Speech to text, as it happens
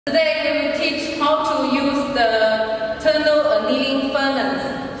Today we will teach how to use the tunnel annealing furnace.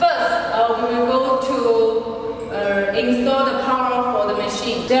 First, we will go to install the power for the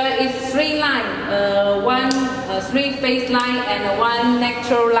machine. There is three lines, one three-phase line and one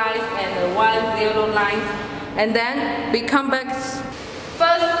natural line and one zero line. And then we come back.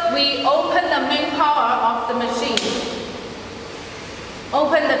 First, we open the main power of the machine.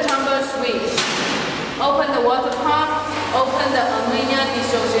 Open the chamber switch. Open the water pump. Open the ammonia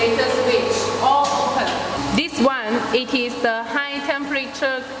dissociator switch. All open. This one, it is the high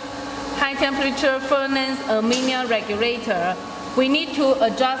temperature furnace ammonia regulator. We need to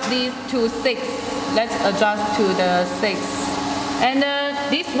adjust this to 6. Let's adjust to the 6. And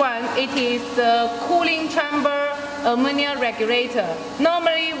this one, it is the cooling chamber ammonia regulator.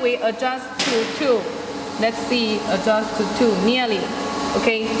 Normally we adjust to 2. Let's see, adjust to 2 nearly.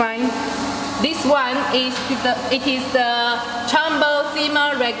 Okay, fine. This one is the chamber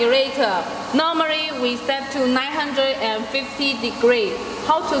thermal regulator. Normally we set to 950 degrees.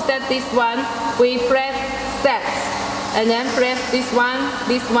 How to set this one? We press set and then press this one.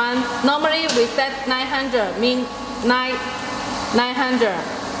 Normally we set 900, mean 900.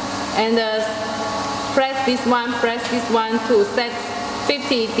 And press this one to set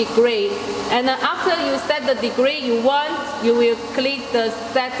 50 degrees. And after you set the degree you want, you will click the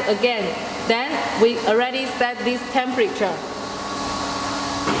set again. Then we already set this temperature.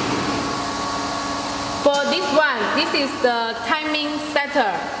 For this one, this is the timing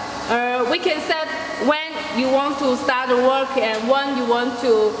setter. We can set when you want to start the work and when you want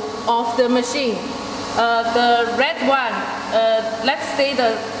to off the machine. The red one, let's say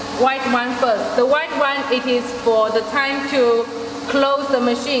the white one first. The white one, it is for the time to close the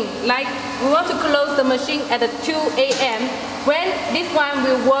machine. Like we want to close the machine at 2 a.m. When this one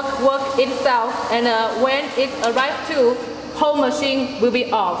will work itself, and when it arrives to, whole machine will be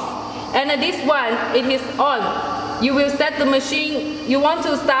off. And this one, it is on. You will set the machine. You want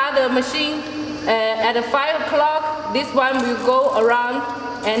to start the machine at 5 o'clock. This one will go around,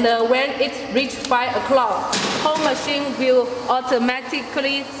 and when it reaches 5 o'clock, whole machine will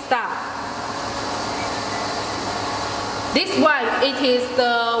automatically start. This one, it is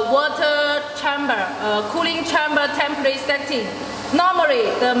the water chamber, cooling chamber temperature setting.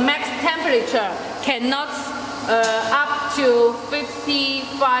 Normally, the max temperature cannot up to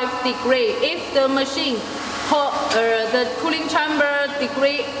 55 degrees. If the machine, the cooling chamber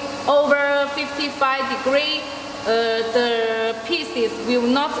degree over 55 degrees, the pieces will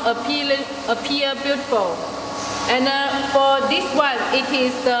not appear beautiful. And for this one, it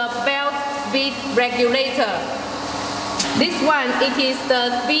is the belt speed regulator. This one, it is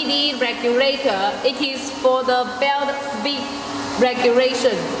the speedy regulator. It is for the belt speed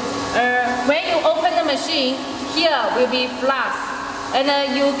regulation. When you open the machine, here will be flash,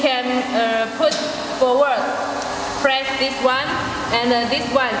 and you can put forward. Press this one, and this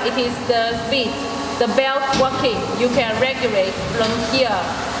one, it is the speed, the belt working. You can regulate from here.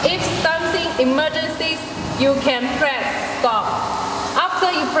 If something emergencies, you can press stop.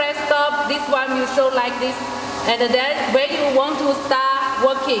 After you press stop, this one will show like this. And then when you want to start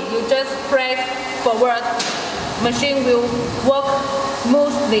working, you just press forward. Machine will work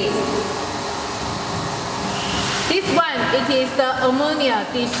smoothly. This one, it is the ammonia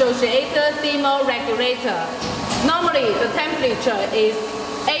dissociator thermal regulator. Normally the temperature is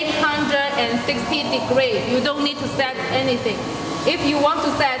 860 degrees. You don't need to set anything. If you want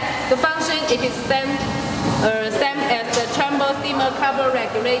to set the function, it is same as the chamber thermal cover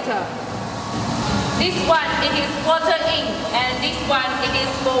regulator. This one, it is water in, and this one, it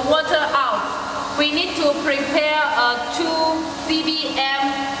is for water out. We need to prepare a 2 cbm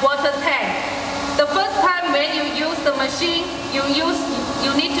water tank. The first time when you use the machine, you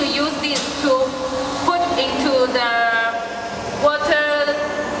need to use this to put into the water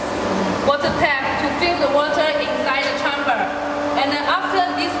tank to fill the water inside the chamber. And then after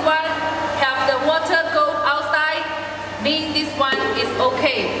this one, have the water go outside, mean this one is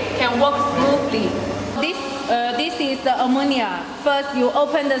okay, can work smoothly. This is the ammonia. First you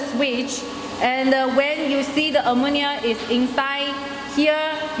open the switch, and when you see the ammonia is inside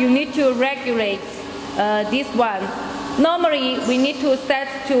here, you need to regulate this one. Normally we need to set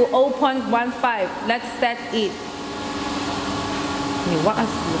to 0.15. Let's set it.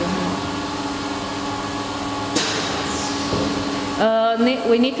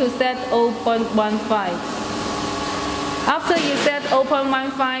 We need to set 0.15. After you set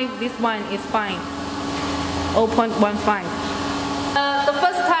 0.15, this one is fine. 0.15. The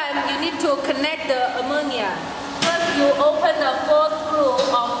first time you need to connect the ammonia. First you open the 4th screw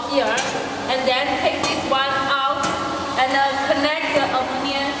of here, and then take this one out and connect the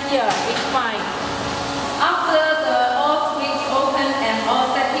aluminum here. It's fine. After the all switch open and all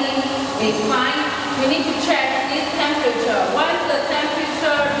setting is fine, we need to check this temperature. Once the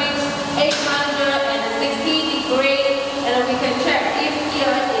temperature reach 860 degrees, and we can check if here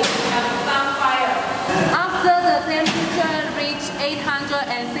it has some fire. After the temperature reach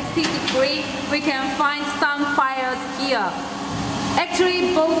 860 degrees, we can find some fires here.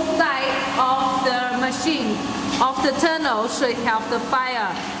 Actually, both sides of the machine of the tunnel should have the fire.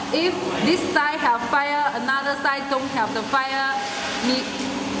 If this side have fire, another side don't have the fire,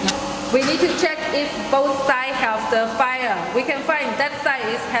 we need to check if both sides have the fire. We can find that side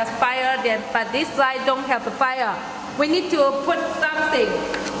has fire, but this side don't have the fire. We need to put something.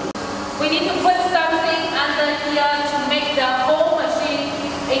 We need to put some